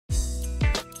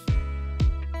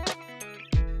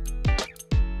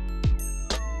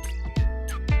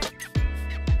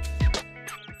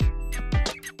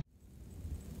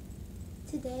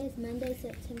is Monday,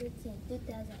 September 10th,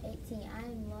 2018. I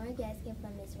am Lauren Gaskin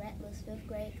from Ms. Rattler's 5th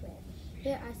grade class.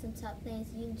 Here are some top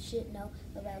things you should know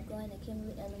about going to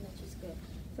Kimberly Elementary School.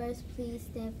 First, please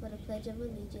stand for the Pledge of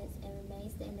Allegiance and remain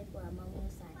standing for a moment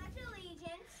of silence. Pledge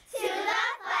allegiance to the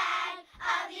flag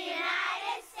of the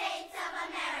United States of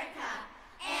America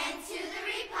and to the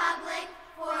republic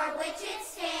for which it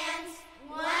stands,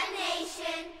 one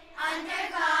nation, under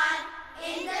God,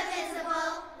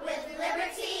 indivisible, with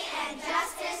liberty and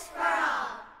justice for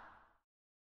all.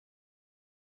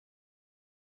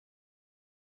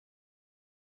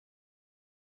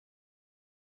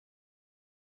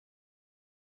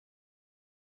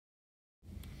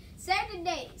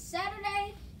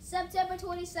 Saturday, September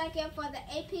 22nd for the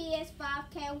APS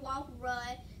 5K walk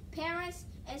run. Parents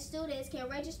and students can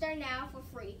register now for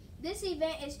free. This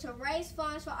event is to raise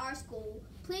funds for our school.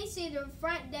 Please see the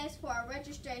front desk for a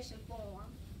registration form.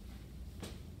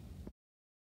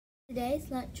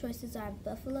 Today's lunch choices are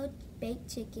buffalo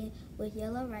baked chicken with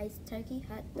yellow rice, turkey,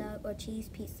 hot dog, or cheese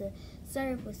pizza,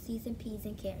 served with seasoned peas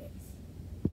and carrots.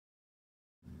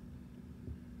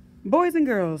 Boys and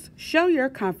girls, show your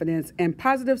confidence and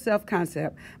positive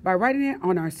self-concept by writing it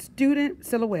on our student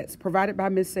silhouettes provided by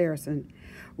Ms. Saracen.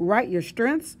 Write your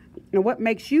strengths and what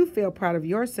makes you feel proud of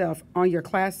yourself on your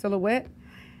class silhouette.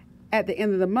 At the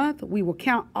end of the month, we will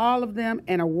count all of them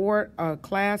and award a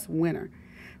class winner.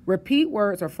 Repeat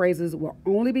words or phrases will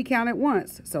only be counted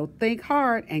once, so think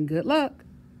hard and good luck.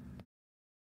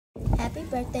 Happy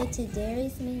birthday to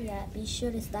Darius Mignot. Be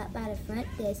sure to stop by the front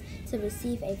desk to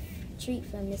receive a treat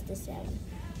from Mr. Sally.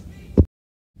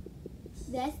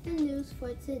 That's the news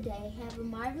for today. Have a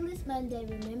marvelous Monday.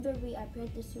 Remember, we are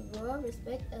practicing to roar,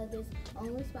 respect others,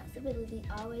 own responsibility,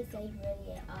 always safe,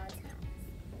 ready at all times.